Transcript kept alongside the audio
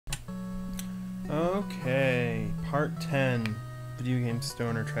Okay, part 10. Video Game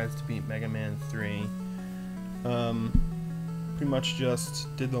Stoner tries to beat Mega Man 3. Pretty much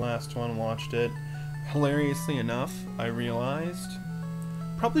just did the last one, watched it. Hilariously enough, I realized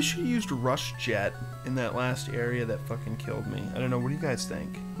probably should have used Rush Jet in that last area that fucking killed me. I don't know, what do you guys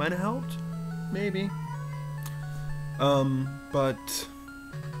think? Might have helped? Maybe. But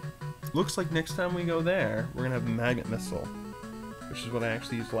looks like next time we go there, we're gonna have a magnet missile, which is what I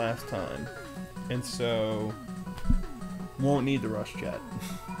actually used last time. And so, won't need the Rush Jet.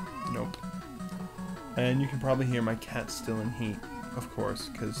 Nope. And you can probably hear my cat still in heat, of course,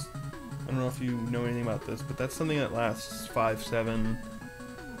 because I don't know if you know anything about this, but that's something that lasts 5-7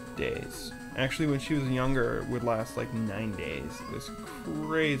 days. Actually, when she was younger, it would last like 9 days. It was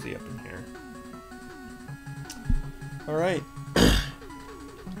crazy up in here. Alright.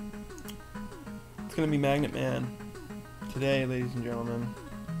 It's gonna be Magnet Man today, ladies and gentlemen.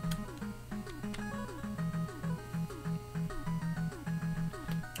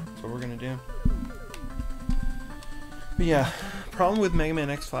 That's what we're gonna do. But yeah, problem with Mega Man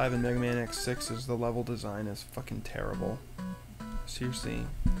X5 and Mega Man X6 is the level design is fucking terrible. Seriously,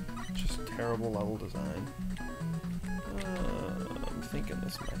 just terrible level design. I'm thinking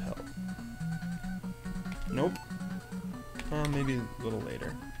this might help. Nope. Maybe a little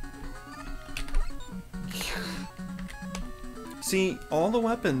later. See, all the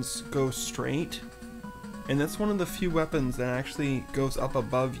weapons go straight, and that's one of the few weapons that actually goes up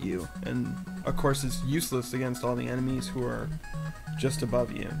above you, and of course it's useless against all the enemies who are just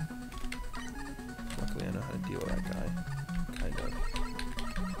above you. Luckily I know how to deal with that guy, kind of.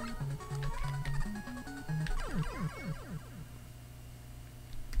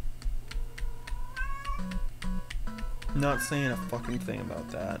 Not saying a fucking thing about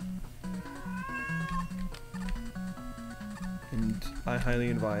that. And I highly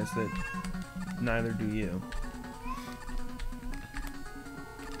advise that neither do you.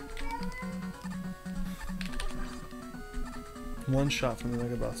 One shot from the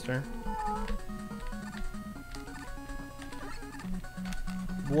Mega Buster.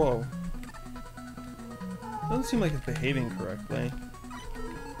 Whoa. Doesn't seem like it's behaving correctly.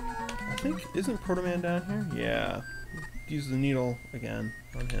 I think, isn't Proto Man down here? Yeah. Use the needle again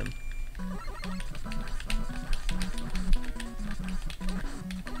on him.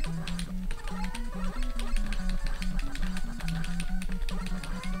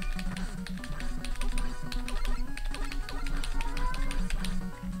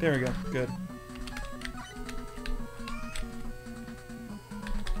 There we go. Good.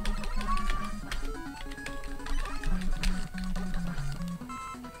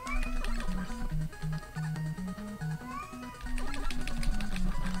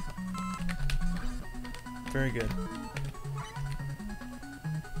 Very good.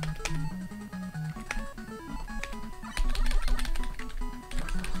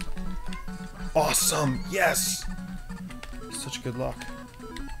 Awesome! Yes! Such good luck.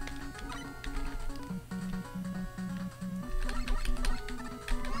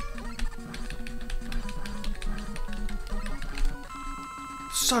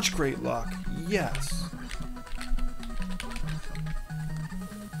 Such great luck. Yes.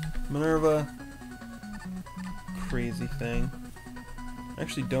 Minerva. Crazy thing. I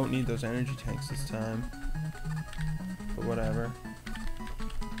actually don't need those energy tanks this time. But whatever.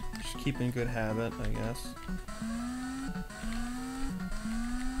 Just keep in good habit, I guess.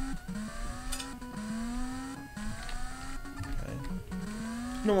 Okay.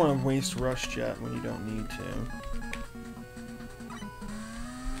 You don't want to waste Rush Jet when you don't need to.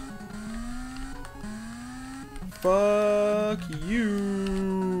 Fuck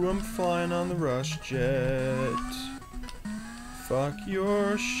you! I'm flying on the Rush Jet. Fuck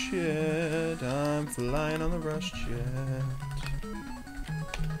your shit. I'm flying on the Rush Jet.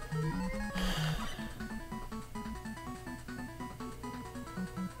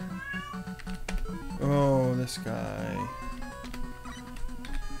 Oh, this guy.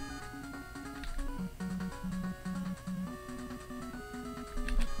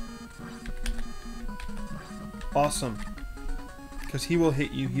 Awesome. Because he will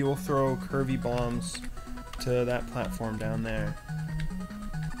hit you, he will throw curvy bombs to that platform down there.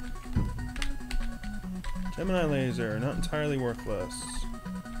 Gemini laser, not entirely worthless.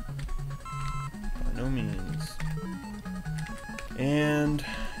 By no means. And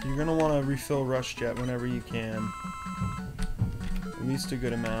you're going to want to refill Rush Jet whenever you can. At least a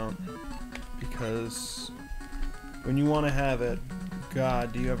good amount. Because when you want to have it,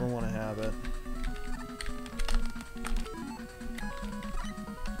 God, do you ever want to have it?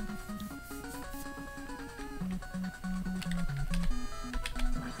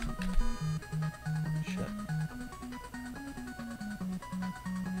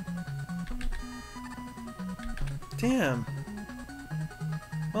 Damn.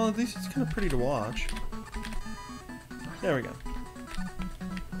 Well, at least it's kind of pretty to watch. There we go.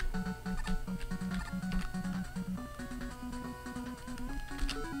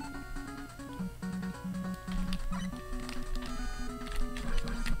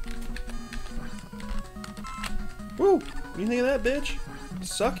 Woo! What do you think of that, bitch?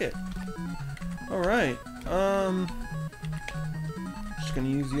 Suck it. Alright. Just gonna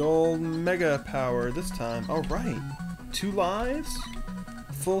use the old mega power this time. Alright. 2 lives?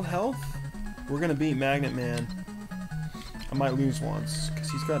 Full health? We're gonna beat Magnet Man. I might lose once, because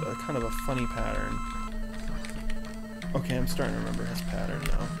he's got a kind of a funny pattern. Okay, I'm starting to remember his pattern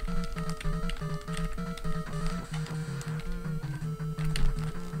now.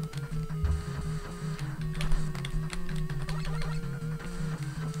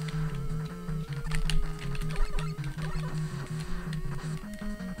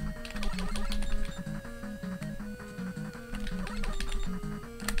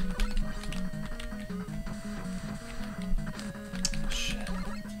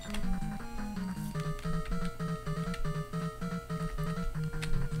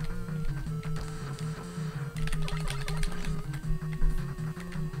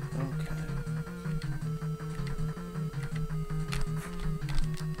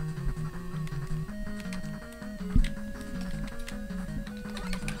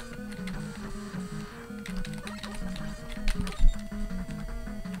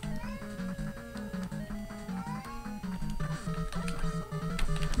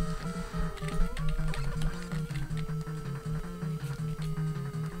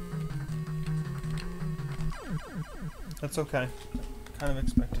 That's okay. Kind of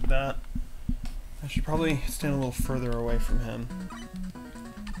expected that. I should probably stand a little further away from him.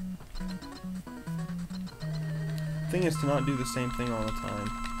 Thing is to not do the same thing all the time.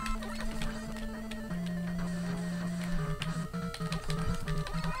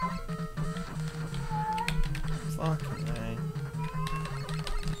 Fucking A.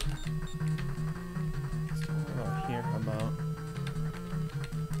 What about here? How about?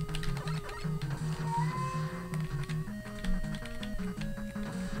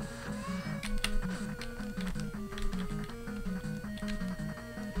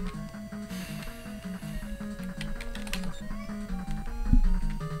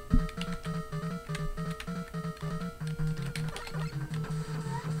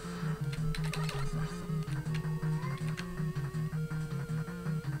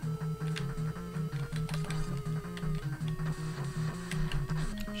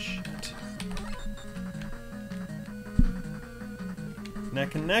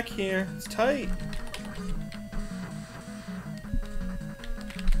 Neck and neck here. It's tight.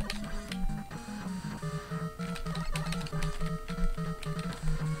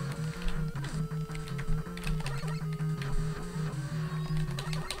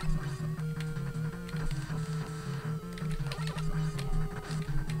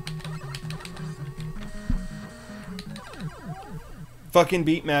 Fucking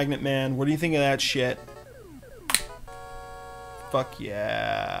beat Magnet Man. What do you think of that shit? Fuck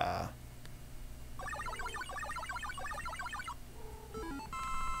yeah. How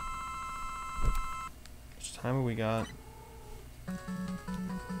much time have we got?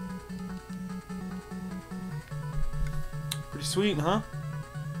 Pretty sweet, huh?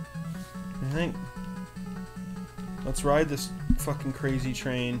 What do you think? Let's ride this fucking crazy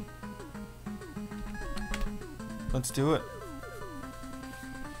train. Let's do it.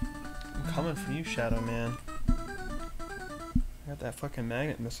 I'm coming for you, Shadow Man. Got that fucking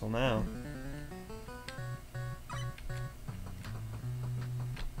magnet missile now.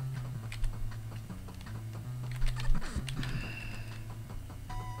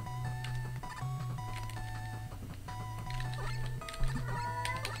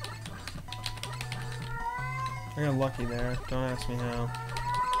 I got lucky there. Don't ask me how.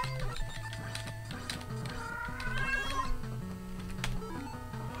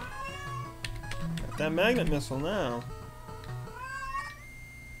 Got that magnet missile now.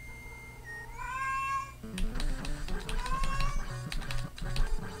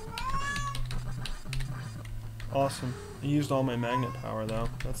 Awesome. I used all my magnet power though.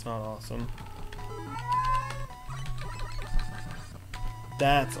 That's not awesome.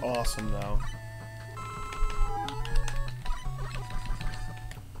 That's awesome though.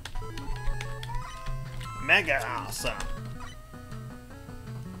 Mega awesome.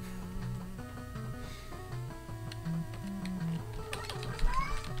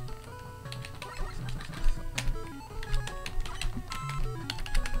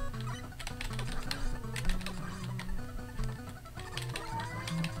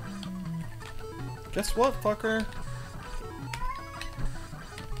 Guess what, fucker?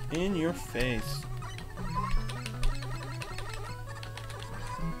 In your face.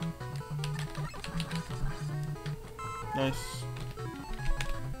 Nice.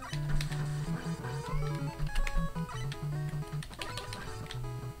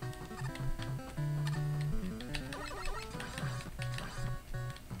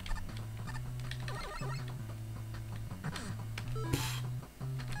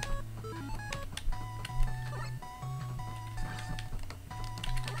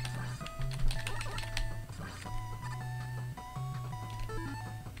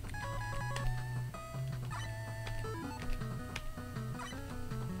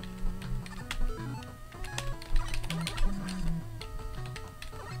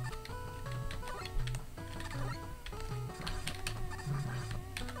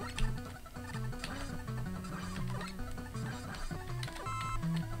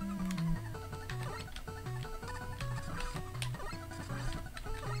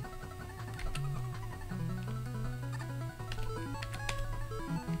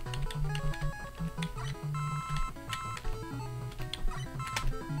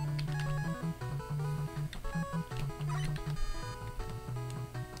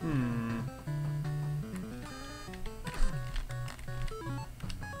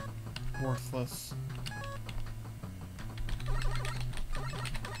 Worthless.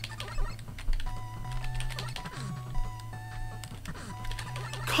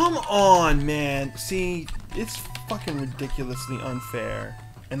 Come on, man! See, it's fucking ridiculously unfair.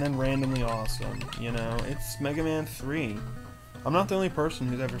 And then randomly awesome, you know? It's Mega Man 3. I'm not the only person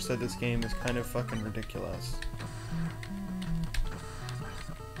who's ever said this game is kind of fucking ridiculous.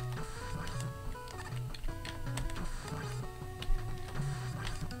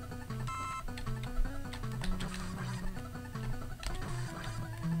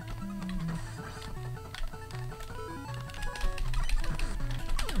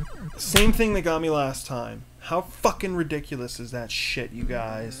 Same thing that got me last time. How fucking ridiculous is that shit, you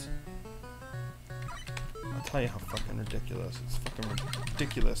guys? I'll tell you how fucking ridiculous. It's fucking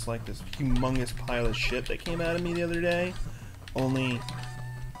ridiculous, like this humongous pile of shit that came out of me the other day. Only,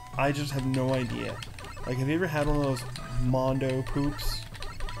 I just have no idea. Like, have you ever had one of those Mondo poops?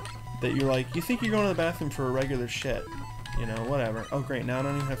 That you're like, you think you're going to the bathroom for a regular shit. You know, whatever. Oh great, now I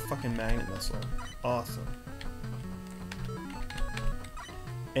don't even have fucking magnet missile. Awesome.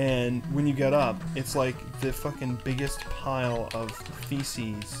 And when you get up, it's like the fucking biggest pile of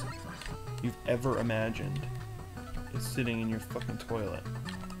feces you've ever imagined is sitting in your fucking toilet.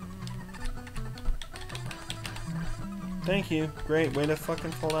 Thank you. Great. Way to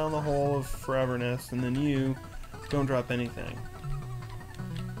fucking fall down the hole of foreverness, and then you don't drop anything.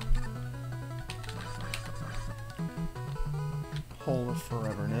 Hole of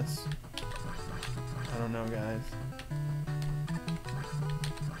foreverness. I don't know, guys.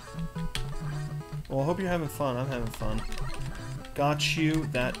 Well, I hope you're having fun. I'm having fun. Got you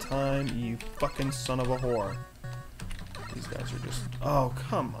that time, you fucking son of a whore. These guys are just... Oh,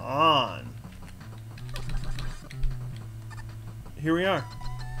 come on. Here we are.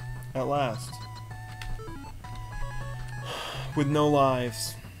 At last. With no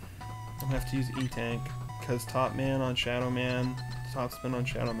lives. I'm gonna have to use E-Tank. Because Top Man on Shadow Man, Top Spin on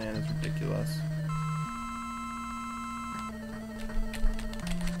Shadow Man is ridiculous.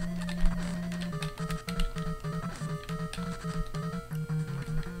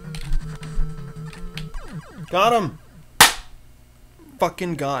 Got him!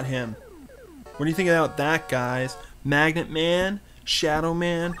 Fucking got him. What do you think about that, guys? Magnet Man, Shadow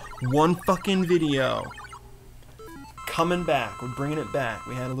Man, one fucking video. Coming back. We're bringing it back.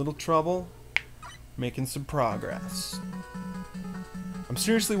 We had a little trouble. Making some progress. I'm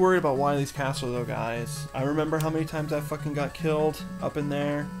seriously worried about Wily's Castle, though, guys. I remember how many times I fucking got killed up in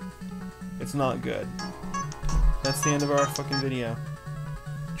there. It's not good. That's the end of our fucking video.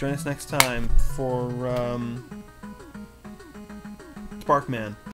 Join us next time for Sparkman.